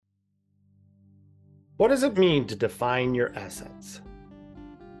What does it mean to define your assets?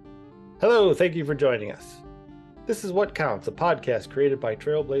 Hello, thank you for joining us. This is What Counts, a podcast created by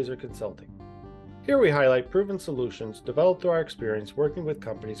Trailblazer Consulting. Here we highlight proven solutions developed through our experience working with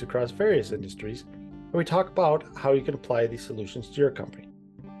companies across various industries, and we talk about how you can apply these solutions to your company.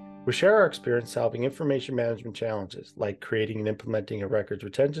 We share our experience solving information management challenges like creating and implementing a records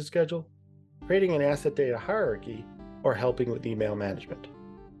retention schedule, creating an asset data hierarchy, or helping with email management.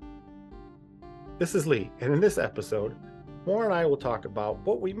 This is Lee, and in this episode, Maura and I will talk about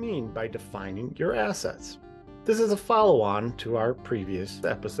what we mean by defining your assets. This is a follow-on to our previous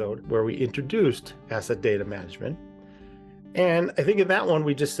episode where we introduced asset data management. And I think in that one,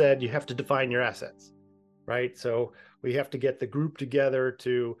 we just said you have to define your assets, right? So we have to get the group together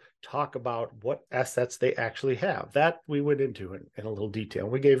to talk about what assets they actually have. That we went into in a little detail.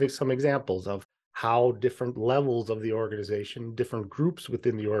 We gave some examples of how different levels of the organization, different groups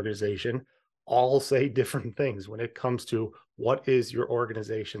within the organization, all say different things when it comes to what is your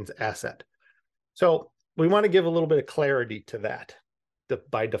organization's asset. So we want to give a little bit of clarity to that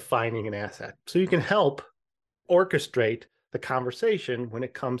by defining an asset. So you can help orchestrate the conversation when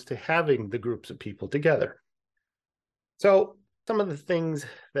it comes to having the groups of people together. So some of the things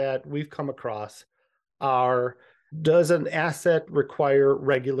that we've come across are, does an asset require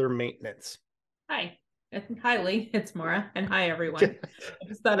regular maintenance? Hi. Hi, Lee. It's Maura. And hi, everyone. I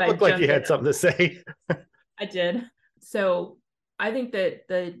just thought It looked like you had something to say. I did. So I think that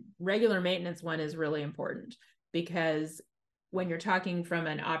the regular maintenance one is really important because when you're talking from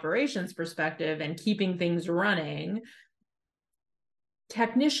an operations perspective and keeping things running,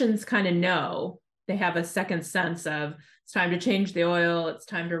 technicians kind of know, they have a second sense of it's time to change the oil, it's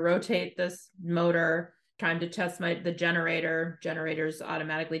time to rotate this motor, time to test the generator. Generators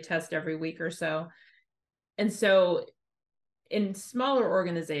automatically test every week or so. And so in smaller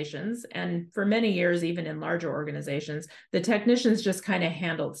organizations, and for many years, even in larger organizations, the technicians just kind of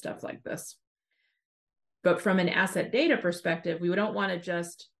handled stuff like this. But from an asset data perspective, you don't want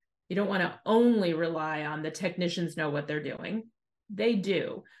to only rely on the technicians know what they're doing. They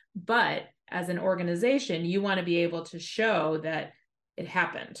do. But as an organization, you want to be able to show that it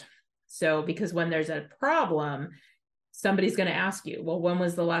happened. So because when there's a problem, somebody's going to ask you, well, when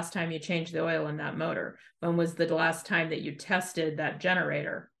was the last time you changed the oil in that motor? When was the last time that you tested that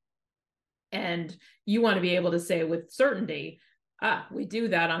generator? And you want to be able to say with certainty, we do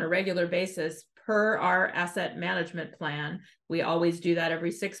that on a regular basis per our asset management plan. We always do that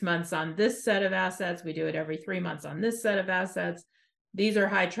every 6 months on this set of assets. We do it every 3 months on this set of assets. These are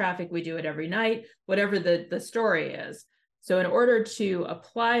high traffic. We do it every night, whatever the story is. So in order to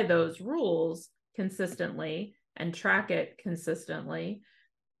apply those rules consistently and track it consistently,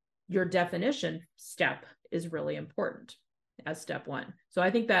 your definition step is really important as step one. So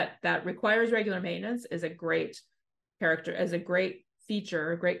I think that requires regular maintenance is a great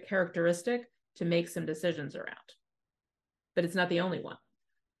feature, a great characteristic to make some decisions around. But it's not the only one.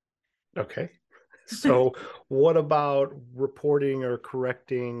 Okay. So what about reporting or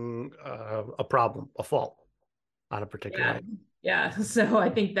correcting a problem, a fault on a particular item? Yeah. So I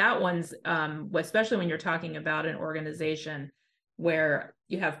think that one's, especially when you're talking about an organization where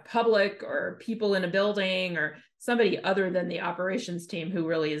you have public or people in a building or somebody other than the operations team who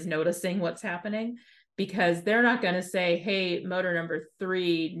really is noticing what's happening, because they're not going to say, hey, motor number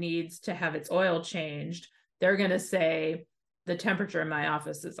 3 needs to have its oil changed. They're going to say, the temperature in my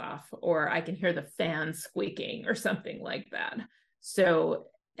office is off, or I can hear the fan squeaking or something like that. So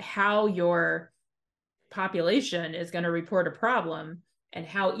how your population is going to report a problem and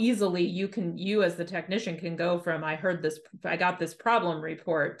how easily you as the technician can go from I got this problem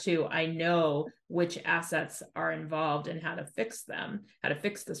report to I know which assets are involved and how to fix them, how to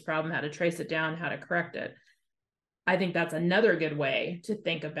fix this problem, how to trace it down, how to correct it. I think that's another good way to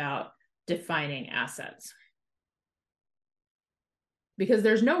think about defining assets. Because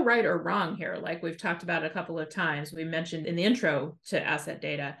there's no right or wrong here, like we've talked about a couple of times. We mentioned in the intro to asset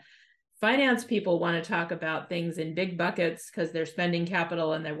data, finance people want to talk about things in big buckets because they're spending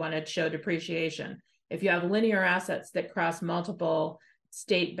capital and they want to show depreciation. If you have linear assets that cross multiple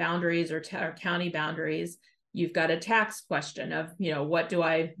state boundaries or county boundaries, you've got a tax question of, what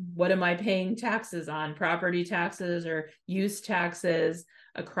am I paying taxes on, property taxes or use taxes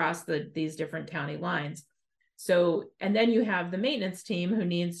across these different county lines. So, and then you have the maintenance team who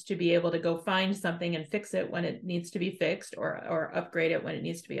needs to be able to go find something and fix it when it needs to be fixed or upgrade it when it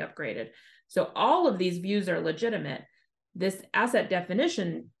needs to be upgraded. So all of these views are legitimate. This asset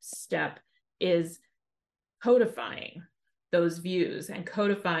definition step is codifying those views and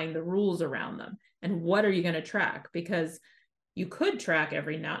codifying the rules around them. And what are you going to track? Because You could track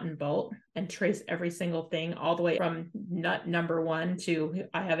every nut and bolt and trace every single thing all the way from nut number 1 to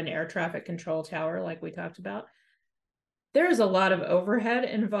I have an air traffic control tower, like we talked about. There's a lot of overhead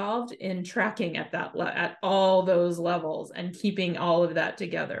involved in tracking at all those levels and keeping all of that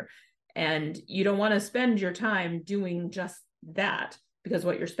together. And you don't want to spend your time doing just that, because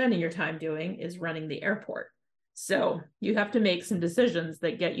what you're spending your time doing is running the airport. So you have to make some decisions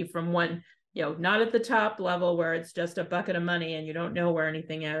that get you from one, not at the top level where it's just a bucket of money and you don't know where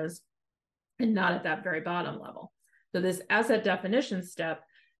anything is, and not at that very bottom level. So this asset definition step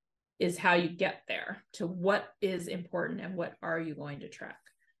is how you get there to what is important and what are you going to track.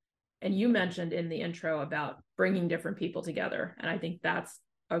 And you mentioned in the intro about bringing different people together. And I think that's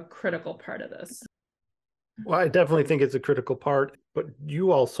a critical part of this. Well, I definitely think it's a critical part, but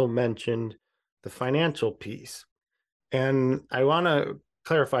you also mentioned the financial piece. And I want to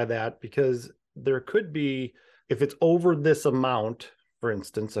clarify that because there could be, if it's over this amount, for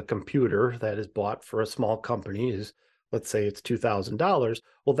instance, a computer that is bought for a small company is, let's say it's $2,000.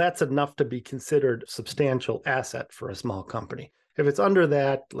 Well, that's enough to be considered substantial asset for a small company. If it's under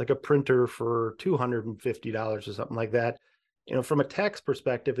that, like a printer for $250 or something like that, from a tax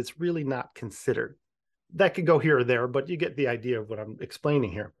perspective, it's really not considered. That could go here or there, but you get the idea of what I'm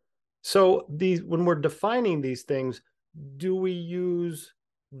explaining here. So when we're defining these things, do we use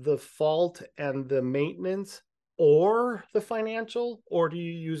the fault and the maintenance or the financial, or do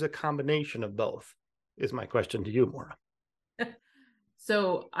you use a combination of both? Is my question to you, Maura.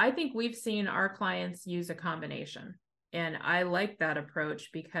 So I think we've seen our clients use a combination. And I like that approach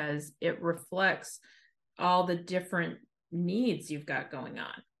because it reflects all the different needs you've got going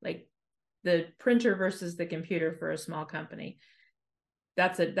on. Like the printer versus the computer for a small company.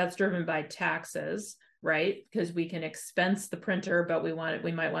 That's driven by taxes, right? Because we can expense the printer, but we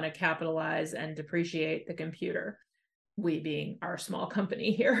might want to capitalize and depreciate the computer. We being our small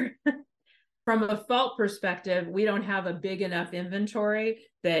company here. From a fault perspective, we don't have a big enough inventory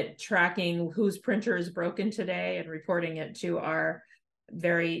that tracking whose printer is broken today and reporting it to our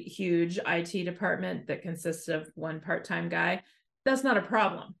very huge IT department that consists of one part-time guy, that's not a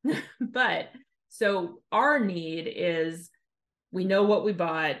problem. But so our need is, we know what we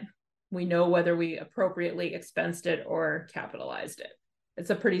bought, we know whether we appropriately expensed it or capitalized it. It's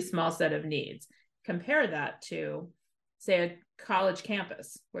a pretty small set of needs. Compare that to, say, a college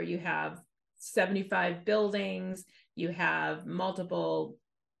campus where you have 75 buildings, you have multiple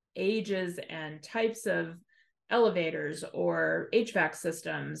ages and types of elevators or HVAC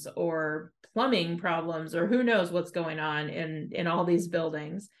systems or plumbing problems, or who knows what's going on in all these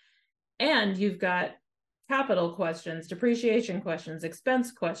buildings. And you've got capital questions, depreciation questions,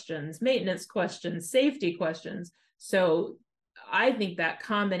 expense questions, maintenance questions, safety questions. So I think that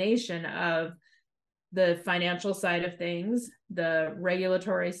combination of the financial side of things, the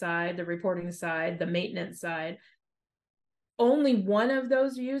regulatory side, the reporting side, the maintenance side, only one of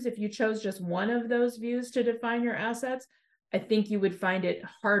those views, if you chose just one of those views to define your assets, I think you would find it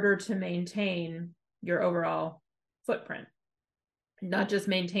harder to maintain your overall footprint. Not just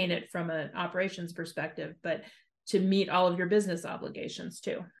maintain it from an operations perspective, but to meet all of your business obligations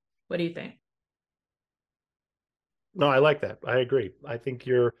too. What do you think? No, I like that. I agree. I think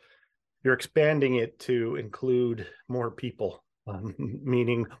you're expanding it to include more people,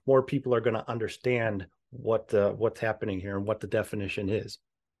 meaning more people are going to understand what's happening here and what the definition is.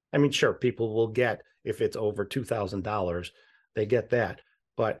 I mean, sure, people will get, if it's over $2,000, they get that.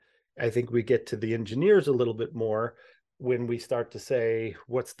 But I think we get to the engineers a little bit more when we start to say,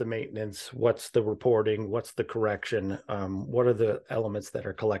 what's the maintenance, what's the reporting, what's the correction, what are the elements that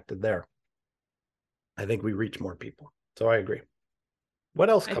are collected there? I think we reach more people. So I agree. What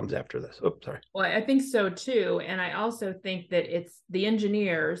else comes after this? Oh, sorry. Well, I think so too. And I also think that it's the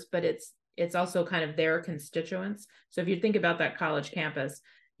engineers, but it's also kind of their constituents. So if you think about that college campus,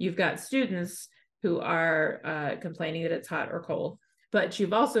 you've got students who are complaining that it's hot or cold, but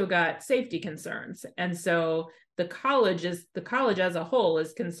you've also got safety concerns. And so the college as a whole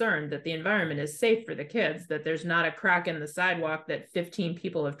is concerned that the environment is safe for the kids, that there's not a crack in the sidewalk that 15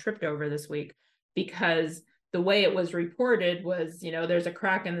 people have tripped over this week, because the way it was reported was, there's a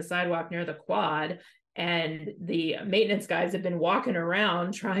crack in the sidewalk near the quad, and the maintenance guys have been walking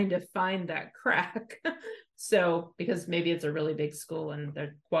around trying to find that crack. So, because maybe it's a really big school and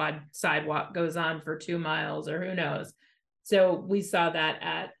the quad sidewalk goes on for 2 miles or who knows. So we saw that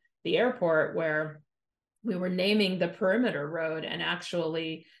at the airport where we were naming the perimeter road and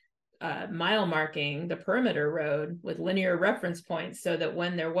actually mile marking the perimeter road with linear reference points, so that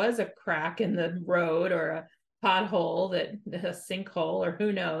when there was a crack in the road or a pothole, that a sinkhole or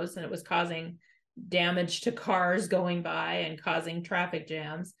who knows, and it was causing damage to cars going by and causing traffic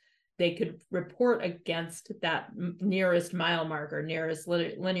jams, they could report against that nearest mile marker, nearest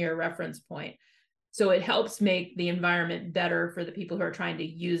linear reference point. So it helps make the environment better for the people who are trying to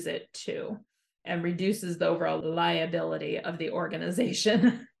use it too, and reduces the overall liability of the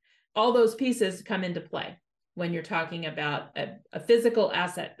organization. All those pieces come into play when you're talking about a physical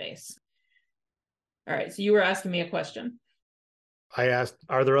asset base. All right, so you were asking me a question. I asked,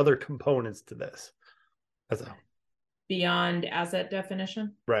 are there other components to this? Beyond asset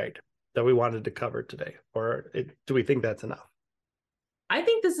definition? Right, that we wanted to cover today, or do we think that's enough? I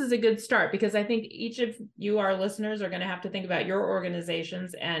think this is a good start, because I think each of you, our listeners, are going to have to think about your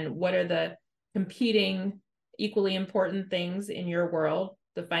organizations and what are the competing, equally important things in your world: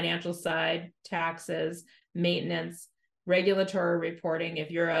 the financial side, taxes, maintenance, regulatory reporting.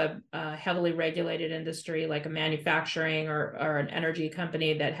 If you're a heavily regulated industry like a manufacturing or an energy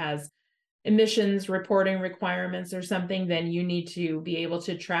company that has emissions reporting requirements or something, then you need to be able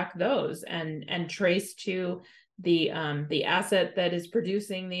to track those and trace to the asset that is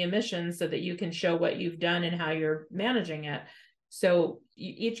producing the emissions, so that you can show what you've done and how you're managing it. So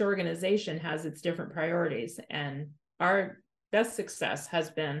each organization has its different priorities, and our best success has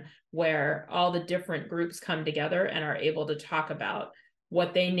been where all the different groups come together and are able to talk about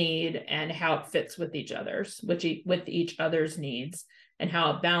what they need and how it fits with each other's, with each other's needs, and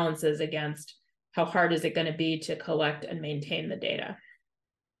how it balances against how hard is it going to be to collect and maintain the data.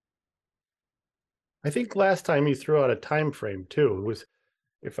 I think last time you threw out a time frame too. It was,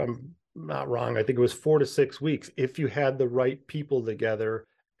 if I'm not wrong, I think it was 4 to 6 weeks. If you had the right people together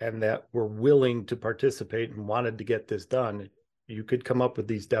and that were willing to participate and wanted to get this done, you could come up with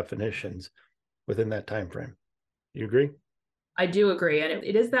these definitions within that time frame. You agree? I do agree. And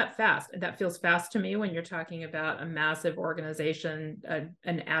it is that fast. That feels fast to me when you're talking about a massive organization,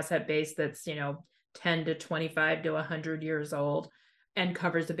 an asset base that's, 10 to 25 to 100 years old and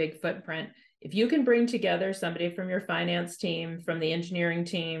covers a big footprint. If you can bring together somebody from your finance team, from the engineering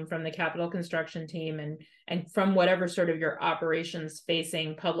team, from the capital construction team, and from whatever sort of your operations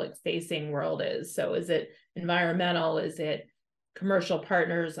facing, public facing world is. So is it environmental? Is it commercial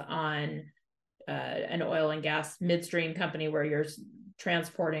partners on an oil and gas midstream company where you're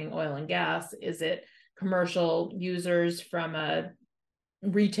transporting oil and gas? Is it commercial users from a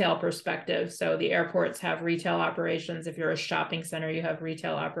retail perspective? So the airports have retail operations. If you're a shopping center, you have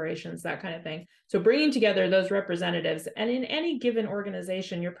retail operations, that kind of thing. So bringing together those representatives, and in any given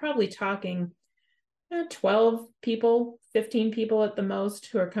organization, you're probably talking 12 people, 15 people at the most,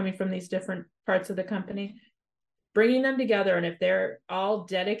 who are coming from these different parts of the company. Bringing them together, and if they're all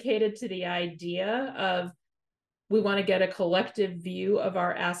dedicated to the idea of, we want to get a collective view of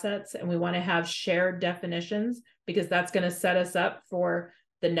our assets and we want to have shared definitions, because that's going to set us up for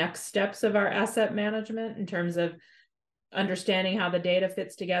the next steps of our asset management in terms of understanding how the data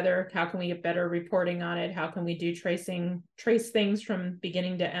fits together. How can we get better reporting on it? How can we do trace things from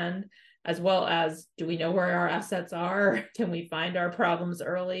beginning to end, as well as, do we know where our assets are? Can we find our problems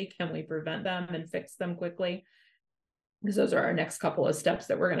early? Can we prevent them and fix them quickly? Because those are our next couple of steps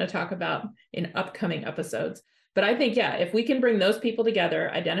that we're going to talk about in upcoming episodes. But I think, yeah, if we can bring those people together,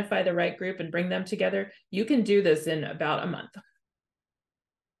 identify the right group and bring them together, you can do this in about a month.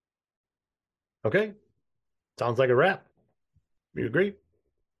 Okay. Sounds like a wrap. You agree?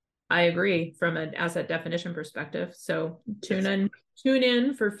 I agree from an asset definition perspective. So tune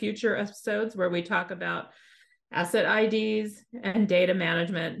in for future episodes where we talk about asset IDs and data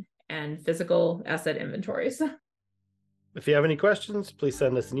management and physical asset inventories. If you have any questions, please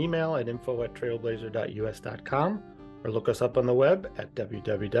send us an email at info@trailblazer.us.com or look us up on the web at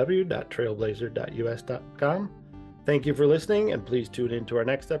www.trailblazer.us.com. Thank you for listening, and please tune in to our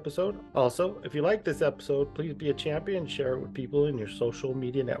next episode. Also, if you like this episode, please be a champion and share it with people in your social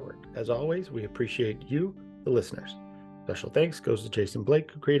media network. As always, we appreciate you, the listeners. Special thanks goes to Jason Blake,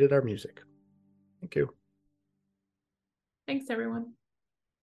 who created our music. Thank you. Thanks, everyone.